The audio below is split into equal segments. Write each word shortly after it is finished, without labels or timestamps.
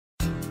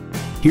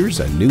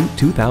Here's a new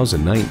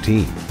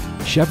 2019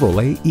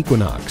 Chevrolet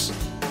Equinox.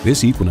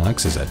 This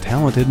Equinox is a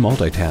talented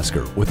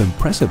multitasker with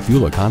impressive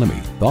fuel economy,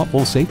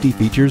 thoughtful safety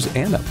features,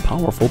 and a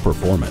powerful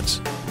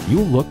performance.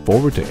 You'll look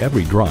forward to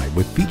every drive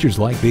with features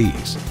like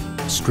these: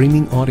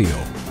 streaming audio,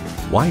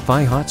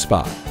 Wi-Fi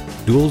hotspot,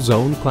 dual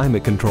zone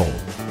climate control,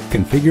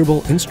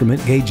 configurable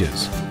instrument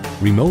gauges,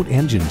 remote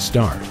engine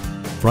start,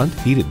 front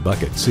heated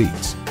bucket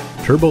seats,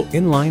 turbo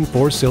inline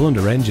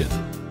 4-cylinder engine,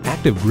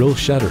 active grille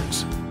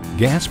shutters,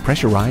 gas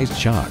pressurized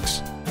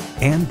shocks,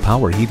 and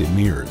power heated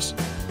mirrors.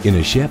 In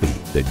a Chevy,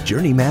 the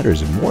journey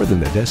matters more than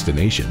the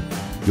destination.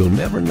 You'll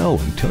never know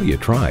until you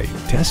try.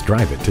 Test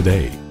drive it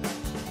today.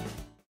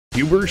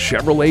 Huber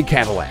Chevrolet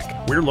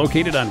Cadillac. We're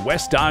located on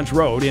West Dodge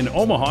Road in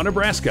Omaha,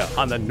 Nebraska,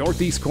 on the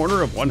northeast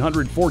corner of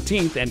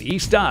 114th and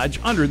East Dodge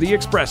under the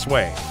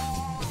expressway.